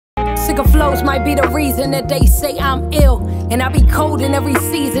Sicker flows might be the reason that they say I'm ill. And I be cold in every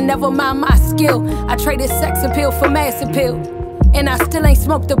season, never mind my skill. I traded sex appeal for mass appeal. And I still ain't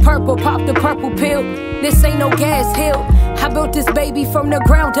smoked the purple, popped the purple pill. This ain't no gas hill. I built this baby from the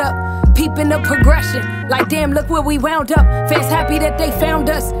ground up, peeping the progression. Like damn, look where we wound up. Fans happy that they found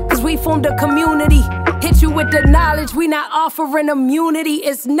us, cause we formed a community. Hit you with the knowledge, we not offering immunity.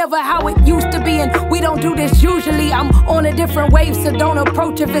 It's never how it used to be, and we don't do this usually. I'm on a different wave, so don't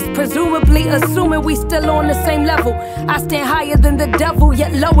approach if it's presumably assuming we still on the same level. I stand higher than the devil,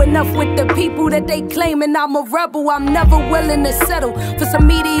 yet low enough with the people that they claiming I'm a rebel. I'm never willing to settle for some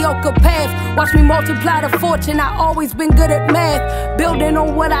mediocre path. Watch me multiply the fortune, I always been good at math. Building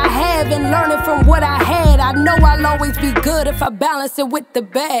on what I have and learning from what I had. I know I'll always be good if I balance it with the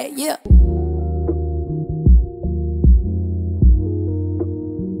bad, yeah.